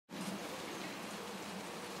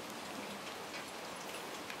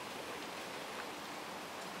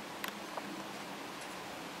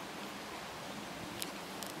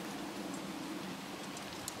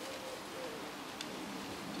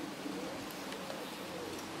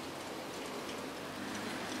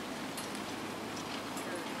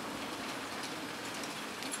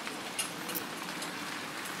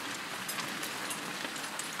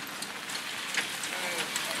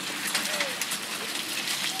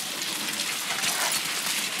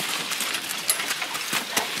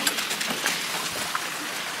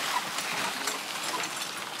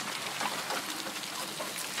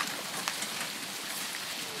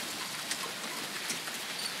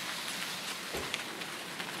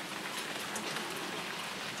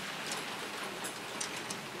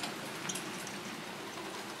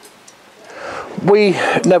We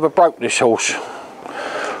never broke this horse.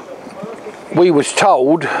 We was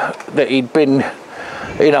told that he'd been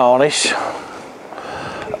in harness.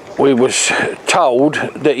 We was told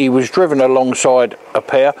that he was driven alongside a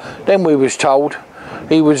pair. Then we was told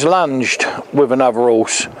he was lunged with another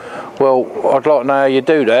horse. Well, I'd like to know how you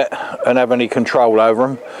do that and have any control over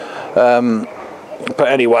him. But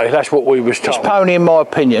anyway, that's what we was told. This pony, in my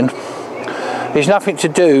opinion, is nothing to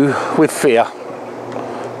do with fear,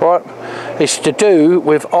 right? It's to do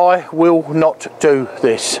with I will not do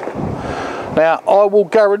this. Now, I will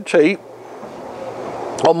guarantee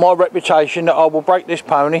on my reputation that I will break this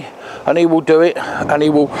pony, and he will do it, and he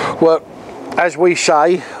will work, as we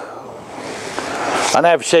say, and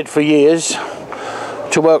have said for years,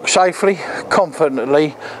 to work safely,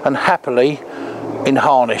 confidently and happily in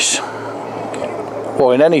harness,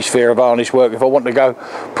 or in any sphere of harness work. If I want to go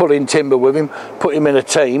pull in timber with him, put him in a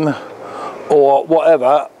team or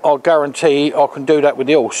whatever, I'll guarantee I can do that with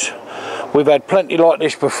the horse. We've had plenty like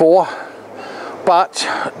this before, but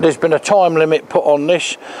there's been a time limit put on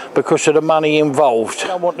this because of the money involved. I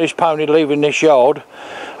don't want this pony leaving this yard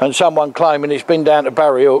and someone claiming it's been down to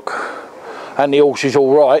Barry Hook and the horse is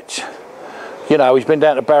all right. You know, he's been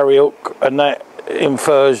down to Barry Hook, and that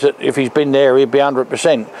infers that if he's been there, he'd be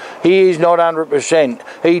 100%. He is not 100%.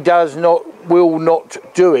 He will not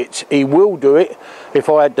do it. He will do it if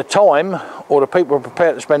I had the time, or the people are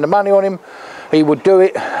prepared to spend the money on him. He would do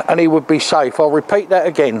it, and he would be safe. I'll repeat that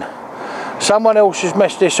again. Someone else has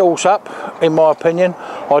messed this horse up, in my opinion.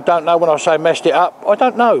 I don't know. When I say messed it up, I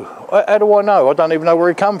don't know. How do I know? I don't even know where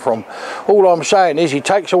he come from. All I'm saying is he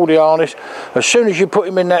takes all the harness. As soon as you put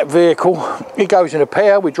him in that vehicle, he goes in a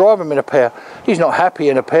pair. We drive him in a pair. He's not happy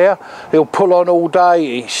in a pair. He'll pull on all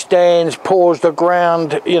day. He stands, paws the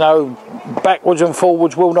ground, you know, backwards and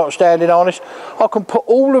forwards, will not stand in harness. I can put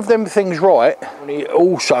all of them things right.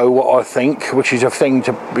 Also, what I think, which is a thing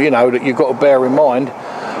to, you know, that you've got to bear in mind,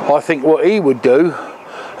 I think what he would do,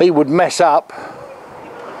 he would mess up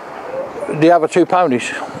the other two ponies.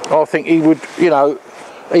 I think he would, you know,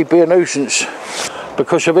 he'd be a nuisance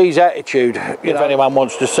because of his attitude. If anyone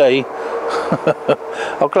wants to see,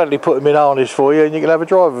 I'll gladly put him in harness for you and you can have a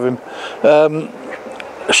drive with him.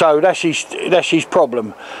 So that's his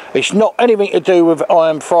problem. It's not anything to do with I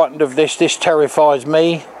am frightened of this, this terrifies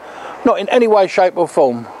me. Not in any way, shape or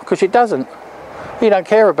form, because it doesn't. He don't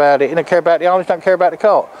care about it. He don't care about the harness, don't care about the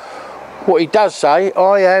cart. What he does say,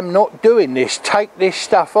 I am not doing this. Take this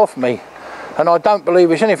stuff off me. And I don't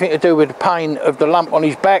believe it's anything to do with the pain of the lump on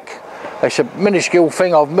his back. It's a minuscule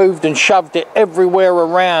thing. I've moved and shoved it everywhere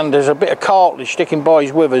around. There's a bit of cartilage sticking by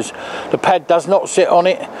his withers. The pad does not sit on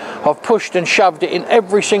it. I've pushed and shoved it in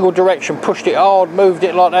every single direction, pushed it hard, moved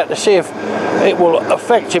it like that to see if it will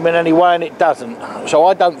affect him in any way, and it doesn't. So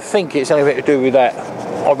I don't think it's anything to do with that.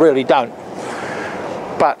 I really don't.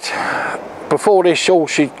 But before this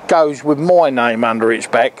horse goes with my name under its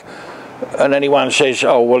back, and anyone says,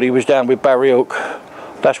 oh well, he was down with Barry Hook,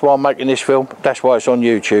 that's why I'm making this film. That's why it's on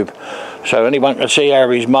YouTube, so anyone can see how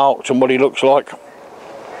he's marked and what he looks like,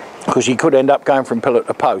 because he could end up going from pillar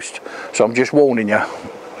to post. So I'm just warning you.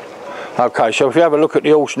 Okay, so if you have a look at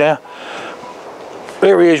the horse now,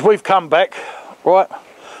 here he is. We've come back, right,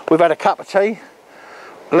 we've had a cup of tea,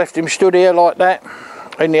 left him stood here like that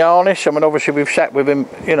in the harness. I mean, obviously we've sat with him,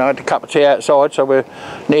 you know, had a cup of tea outside, so we're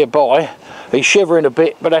nearby. He's shivering a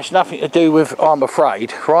bit, but that's nothing to do with I'm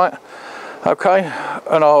afraid, right? Okay,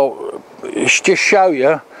 and I'll just show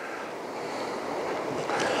you.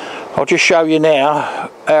 I'll just show you now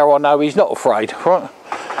how I know he's not afraid, right?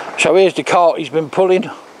 So here's the cart he's been pulling.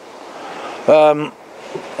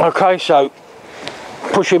 Okay, so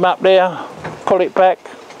push him up there, pull it back,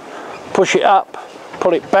 push it up,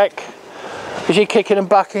 pull it back. Is he kicking and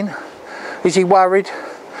bucking? Is he worried?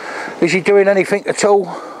 Is he doing anything at all?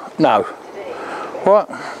 No. Right.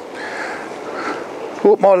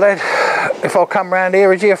 Look, my lad, if I come round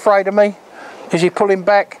here, is he afraid of me? Is he pulling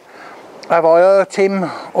back? Have I hurt him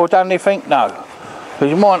or done anything? No.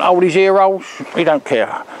 Does he mind hold his ear holes? He don't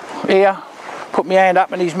care. Here, put my hand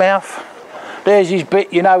up in his mouth. There's his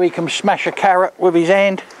bit, you know, he can smash a carrot with his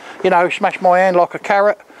hand. You know, smash my hand like a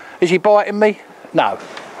carrot. Is he biting me? No.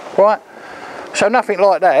 Right? So nothing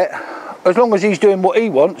like that. As long as he's doing what he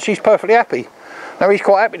wants, he's perfectly happy. Now he's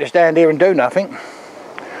quite happy to stand here and do nothing.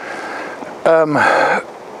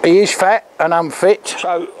 He is fat and unfit,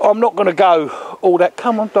 so I'm not going to go all that.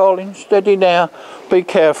 Come on, darling, steady now, be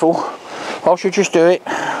careful. I should just do it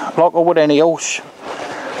like I would any horse.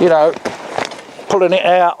 You know, pulling it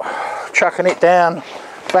out, chucking it down,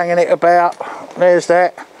 banging it about. There's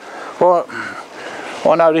that. Right.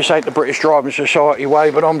 I know this ain't the British Driving Society way,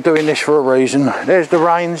 but I'm doing this for a reason. There's the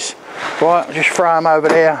reins, right, just throw them over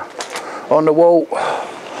there on the wall.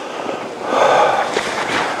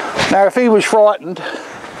 Now if he was frightened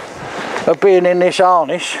of being in this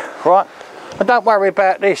harness, right, and don't worry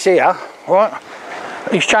about this here, right,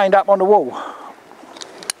 he's chained up on the wall.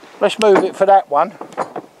 Let's move it for that one.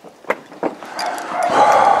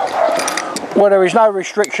 Well, there is no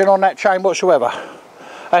restriction on that chain whatsoever.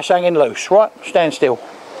 That's hanging loose, right? Stand still.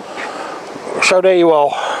 So there you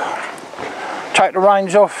are. Take the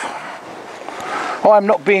reins off. I'm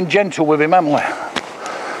not being gentle with him, am I?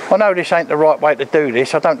 I know this ain't the right way to do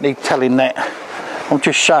this. I don't need telling that. I'm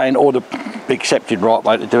just saying, or the accepted right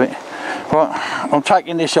way to do it. Right, I'm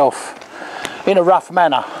taking this off in a rough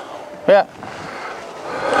manner. Yeah.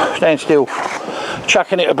 Stand still.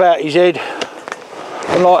 Chucking it about his head.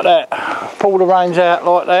 And like that. Pull the reins out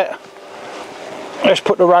like that. Let's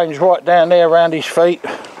put the reins right down there around his feet.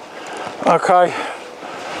 Okay.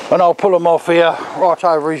 And I'll pull them off here, right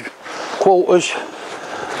over his quarters.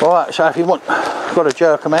 Right, so if you want, got to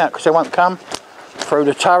jerk them out because they won't come through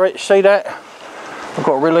the turret. See that? I've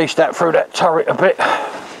got to release that through that turret a bit.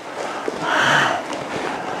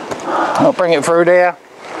 I'll bring it through there.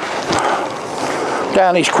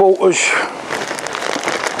 Down his quarters.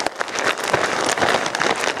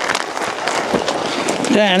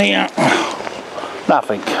 Down here.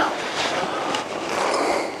 Nothing.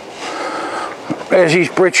 There's his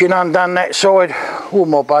britching undone that side. Oh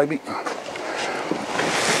my baby.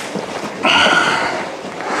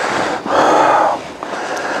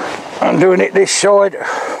 I'm doing it this side. Like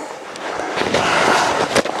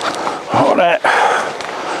that.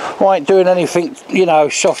 I ain't doing anything, you know,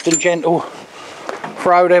 soft and gentle.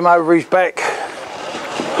 Throw them over his back.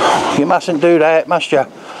 You mustn't do that, must you?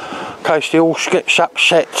 In case the horse gets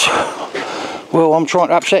upset. Well, I'm trying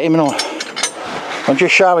to upset him, and I'm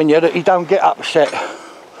just showing you that he don't get upset.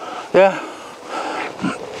 Yeah?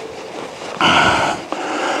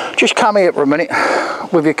 Just come here for a minute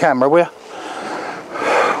with your camera, will you?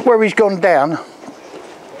 Where he's gone down.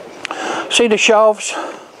 See the shafts?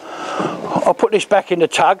 I'll put this back in the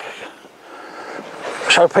tug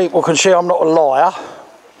so people can see I'm not a liar.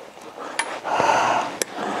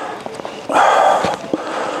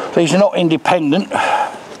 These are not independent.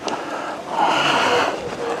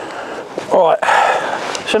 Right,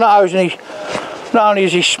 so not only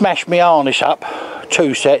has he smashed my harness up,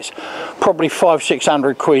 2 sets, probably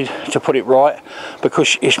 500–600 quid to put it right,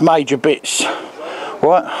 because it's major bits,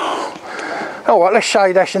 right? Alright, let's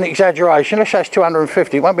say that's an exaggeration, let's say it's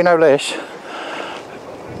 250, it won't be no less.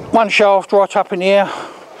 One shaft right up in the air,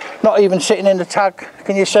 not even sitting in the tug,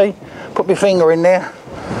 can you see? Put my finger in there,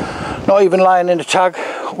 not even laying in the tug,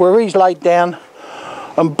 where he's laid down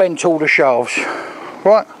and bent all the shafts.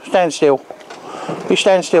 Right, stand still. You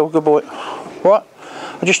stand still, good boy. Right,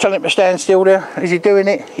 I'm just telling him to stand still there. Is he doing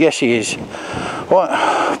it? Yes, he is.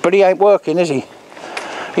 Right, but he ain't working, is he?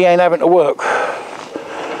 He ain't having to work.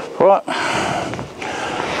 Right.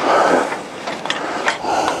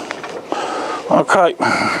 Okay.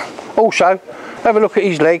 Also, have a look at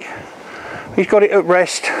his leg. He's got it at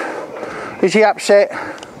rest. Is he upset?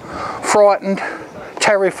 Frightened?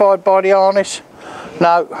 Terrified by the harness?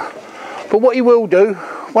 No. But what he will do,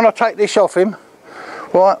 when I take this off him,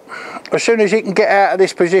 right, as soon as he can get out of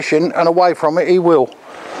this position and away from it, he will.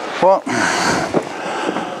 Right.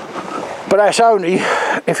 But that's only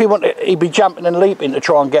if he wanted, he'd be jumping and leaping to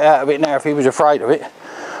try and get out of it now if he was afraid of it.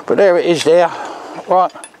 But there it is there.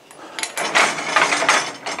 Right.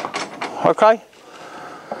 Okay.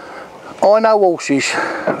 I know horses.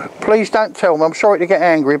 Please don't tell me. I'm sorry to get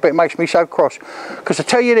angry, but it makes me so cross. Because I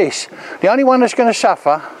tell you this, the only one that's going to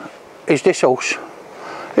suffer is this horse.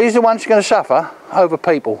 He's the one that's going to suffer over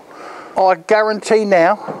people. I guarantee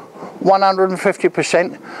now,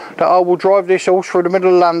 150%, that I will drive this horse through the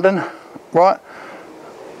middle of London, right?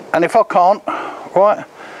 And if I can't, right,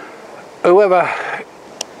 whoever,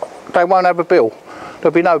 they won't have a bill.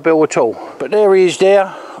 There'll be no bill at all. But there he is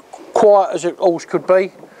there, quiet as a horse could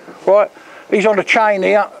be, right? He's on a chain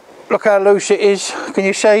here. Look how loose it is. Can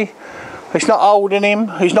you see? It's not holding him.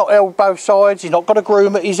 He's not held both sides. He's not got a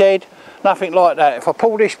groom at his head. Nothing like that. If I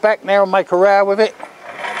pull this back now and make a row with it.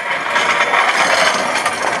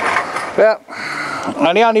 Yeah.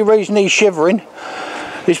 And the only reason he's shivering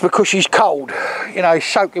is because he's cold. You know, he's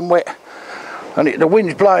soaking wet. And the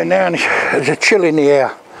wind's blowing now and there's a chill in the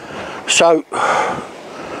air. So,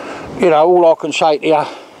 you know, all I can say to you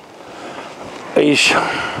is,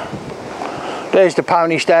 there's the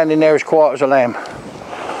pony standing there as quiet as a lamb.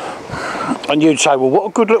 And you'd say, well, what a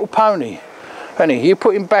good little pony. And you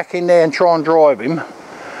put him back in there and try and drive him,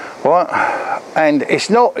 right? And it's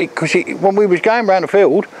not, because when we was going around the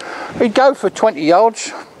field, he'd go for 20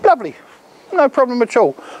 yards, lovely, no problem at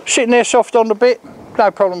all. Sitting there soft on the bit,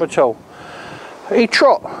 no problem at all. He'd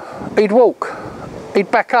trot, he'd walk,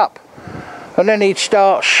 he'd back up, and then he'd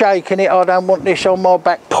start shaking it. I don't want this on my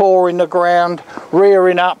back, pawing the ground,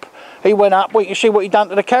 rearing up. He went up, well, you can see what he done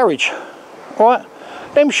to the carriage, right?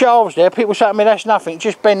 Them shafts there, people say to me, that's nothing,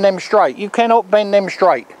 just bend them straight. You cannot bend them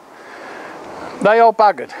straight. They are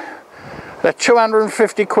buggered. They're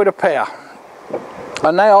 250 quid a pair.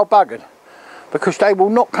 And they are buggered. Because they will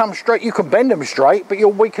not come straight. You can bend them straight, but you're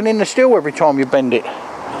weakening the steel every time you bend it.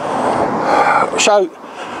 So,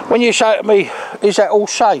 when you say to me, is that all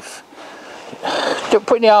safe?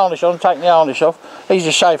 Putting the harness on, taking the harness off, he's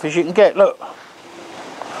as safe as you can get, look.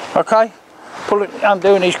 Okay?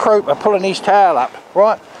 Undoing his crooper, pulling his tail up,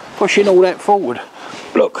 right? Pushing all that forward.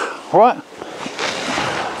 Look, right?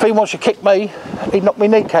 If he wants to kick me, he'd knock my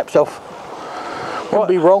kneecaps off. We can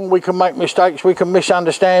be wrong, we can make mistakes, we can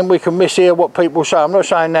misunderstand, we can mishear what people say. I'm not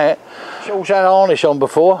saying that. He's also had a harness on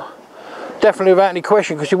before. Definitely without any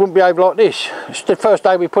question, because he wouldn't behave like this. It's the first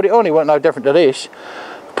day we put it on, he wasn't no different to this.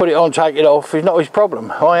 Put it on, take it off, it's not his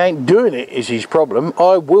problem. I ain't doing it is his problem.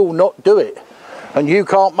 I will not do it. And you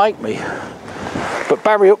can't make me. But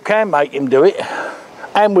Barry Hook can make him do it,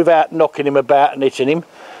 and without knocking him about and hitting him,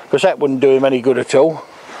 because that wouldn't do him any good at all.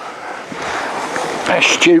 That's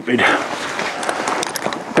stupid.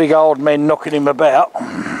 Big old men knocking him about,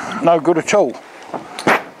 no good at all.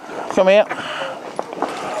 Come here.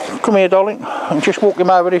 Come here, darling. And just walk him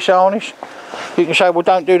over this harness. You can say, well,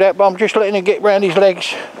 don't do that, but I'm just letting him get round his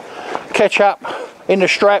legs, catch up in the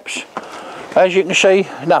straps. As you can see,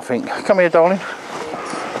 nothing. Come here, darling.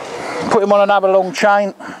 Put him on another long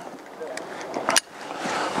chain.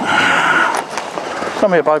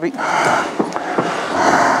 Come here, baby.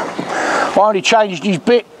 I only changed his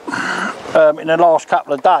bit in the last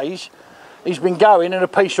couple of days. He's been going in a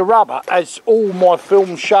piece of rubber, as all my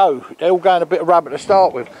films show. They all go in a bit of rubber to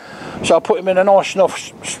start with. So I put him in a nice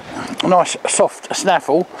soft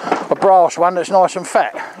snaffle, a brass one that's nice and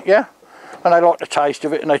fat, yeah? And they like the taste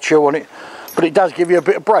of it and they chew on it. But it does give you a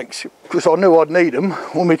bit of brakes, because I knew I'd need them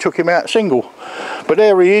when we took him out single. But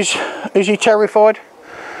there he is. Is he terrified?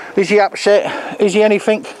 Is he upset? Is he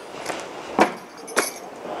anything?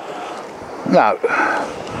 No.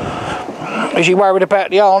 Is he worried about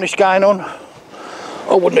the harness going on?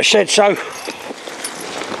 I wouldn't have said so.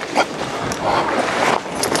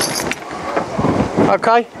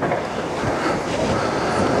 Okay.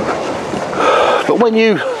 But when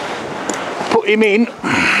you put him in,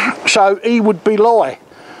 so he would belie.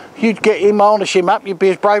 You'd get him, harness him up, you'd be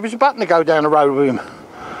as brave as a button to go down the road with him.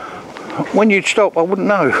 When you'd stop, I wouldn't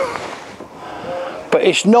know. But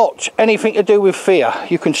it's not anything to do with fear.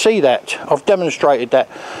 You can see that. I've demonstrated that.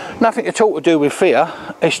 Nothing at all to do with fear.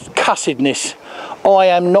 It's cussedness. I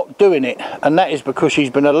am not doing it. And that is because he's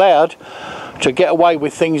been allowed to get away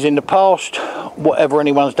with things in the past. Whatever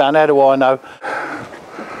anyone's done, how do I know?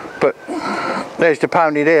 But there's the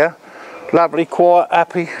pony there. Lovely, quiet,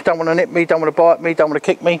 happy. Don't want to nip me, don't want to bite me, don't want to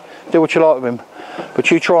kick me. Do what you like with him. But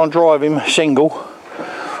you try and drive him single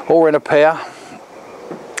or in a pair,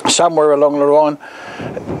 somewhere along the line.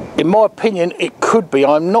 In my opinion, it could be.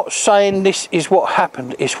 I'm not saying this is what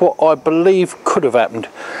happened. It's what I believe could have happened.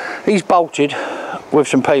 He's bolted with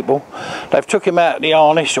some people. They've took him out of the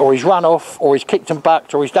harness, or he's run off, or he's kicked and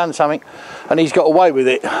bucked, or he's done something, and he's got away with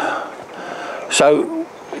it. So,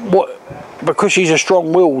 because he's a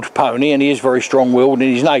strong-willed pony, and he is very strong-willed,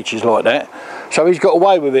 and his nature's like that, so he's got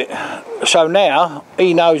away with it. So now,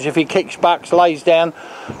 he knows if he kicks, bucks, lays down,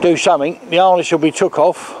 do something, the harness will be took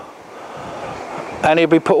off, and he'll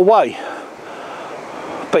be put away.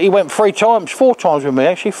 But he went 4 times with me,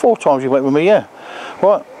 actually. 4 times he went with me, yeah.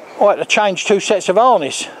 Right, I had to change 2 sets of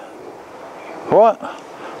harness. Right,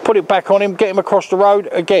 put it back on him, get him across the road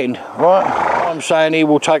again. Right, I'm saying he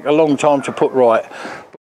will take a long time to put right.